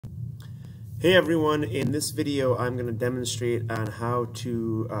Hey everyone, in this video I'm going to demonstrate on how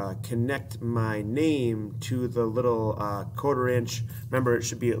to connect my name to the little 1/4 inch. Remember, it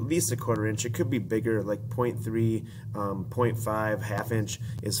should be at least a 1/4 inch. It could be bigger, like 0.3, 0.5, half inch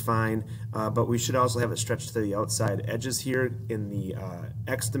is fine, but we should also have it stretched to the outside edges here in the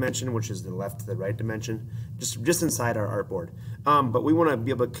X dimension, which is the left to the right dimension, just inside our artboard. But we want to be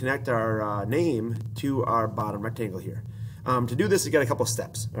able to connect our name to our bottom rectangle here. To do this, you got a couple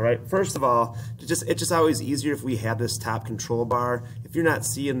steps. All right. First of all, it's just always easier if we have this top control bar. If you're not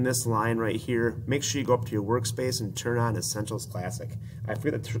seeing this line right here, make sure you go up to your workspace and turn on Essentials Classic. I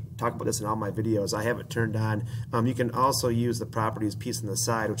forget to talk about this in all my videos. I have it turned on. You can also use the properties piece on the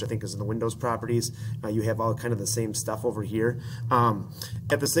side, which I think is in the Windows properties. You have all kind of the same stuff over here.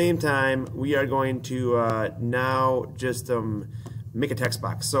 At the same time, we are going to now just make a text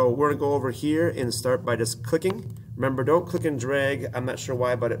box. So we're going to go over here and start by just clicking. Remember, don't click and drag. I'm not sure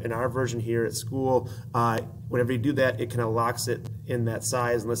why, but in our version here at school, whenever you do that, it kind of locks it in that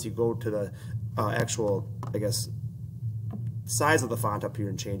size unless you go to the actual, I guess, size of the font up here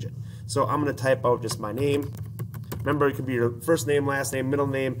and change it. So I'm going to type out just my name. Remember, it could be your first name, last name, middle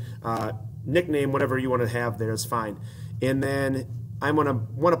name, nickname, whatever you want to have there is fine. And then I'm going to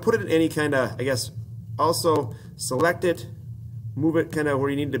want to put it in any kind of, I guess, also select it, move it kind of where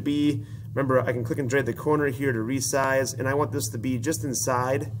you need to be. Remember, I can click and drag the corner here to resize, and I want this to be just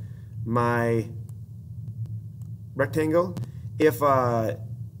inside my rectangle. If I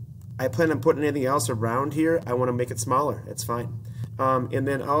plan on putting anything else around here, I want to make it smaller. It's fine. And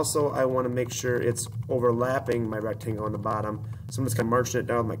then also I want to make sure it's overlapping my rectangle on the bottom. So I'm just kind of marching it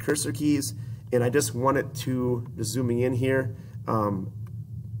down with my cursor keys, and I just want it to, just zooming in here,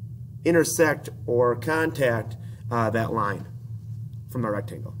 intersect or contact that line from my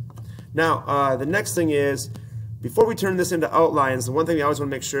rectangle. Now, the next thing is, before we turn this into outlines, the one thing we always want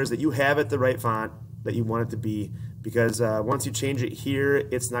to make sure is that you have it the right font that you want it to be, because once you change it here,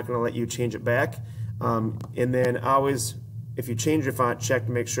 it's not going to let you change it back. And then always, if you change your font, check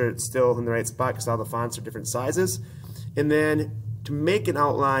to make sure it's still in the right spot, because all the fonts are different sizes. And then to make an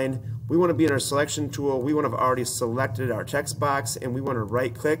outline, we want to be in our selection tool. We want to have already selected our text box, and we want to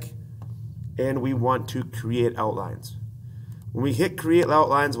right click, and we want to create outlines. When we hit create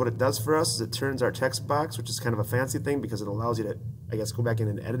outlines, what it does for us is it turns our text box, which is kind of a fancy thing because it allows you to, I guess, go back in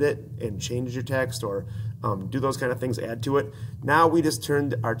and edit it and change your text or do those kind of things, add to it. Now we just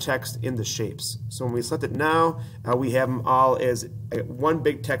turned our text into shapes. So when we select it now, we have them all as one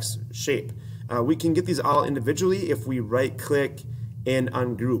big text shape. We can get these all individually if we right click and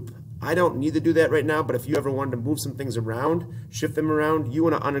ungroup. I don't need to do that right now, but if you ever wanted to move some things around, shift them around, you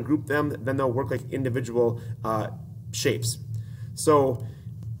want to ungroup them, then they'll work like individual shapes. So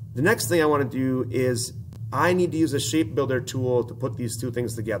the next thing I want to do is I need to use a Shapebuilder tool to put these two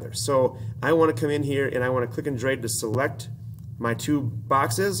things together. So I want to come in here and I want to click and drag to select my two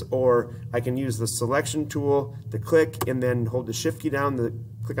boxes, or I can use the selection tool to click and then hold the shift key down to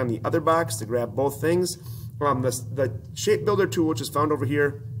click on the other box to grab both things. The Shapebuilder tool, which is found over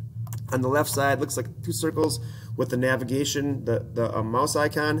here on the left side, looks like two circles with the navigation, the mouse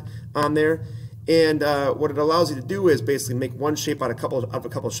icon on there. And what it allows you to do is basically make one shape out of a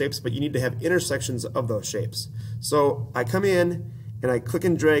couple shapes, but you need to have intersections of those shapes. So I come in and I click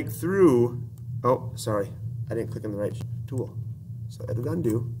and drag through. Oh, sorry, I didn't click on the right tool. So edit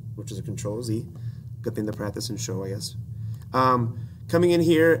undo, which is a Control Z. Good thing to practice and show, I guess. Coming in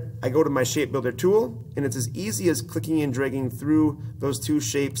here, I go to my Shapebuilder tool, and it's as easy as clicking and dragging through those two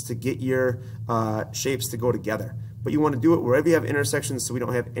shapes to get your shapes to go together. But you want to do it wherever you have intersections so we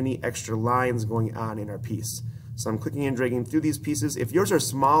don't have any extra lines going on in our piece. So I'm clicking and dragging through these pieces. If yours are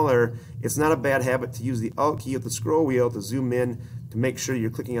smaller, it's not a bad habit to use the Alt key of the scroll wheel to zoom in to make sure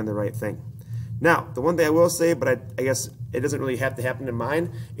you're clicking on the right thing. Now, the one thing I will say, but I guess it doesn't really have to happen in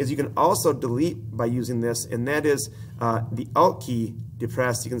mine, is you can also delete by using this, and that is the Alt key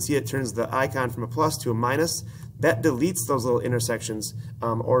depressed. You can see it turns the icon from a plus to a minus. That deletes those little intersections,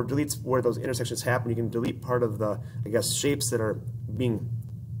 or deletes where those intersections happen. You can delete part of the, I guess, shapes that are being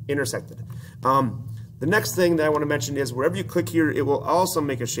intersected. The next thing that I want to mention is wherever you click here, it will also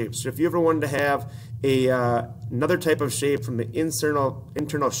make a shape. So if you ever wanted to have another type of shape from the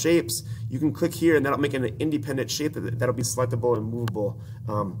internal shapes, you can click here and that'll make an independent shape that'll be selectable and movable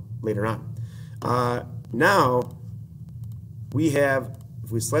later on. Now we have,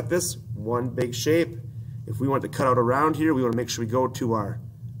 if we select this, one big shape. If we want to cut out around here, we want to make sure we go to our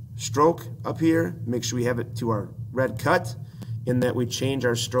stroke up here, make sure we have it to our red cut, in that we change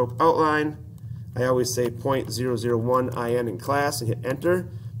our stroke outline. I always say 0.001 IN in class and hit enter,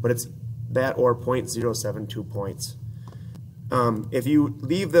 but it's that or 0.072 points. If you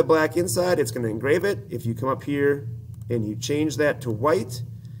leave the black inside, it's going to engrave it. If you come up here and you change that to white,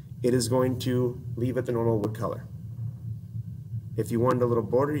 it is going to leave it the normal wood color. If you wanted a little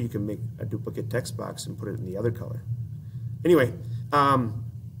border, you can make a duplicate text box and put it in the other color. Anyway,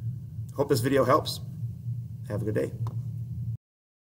 hope this video helps. Have a good day.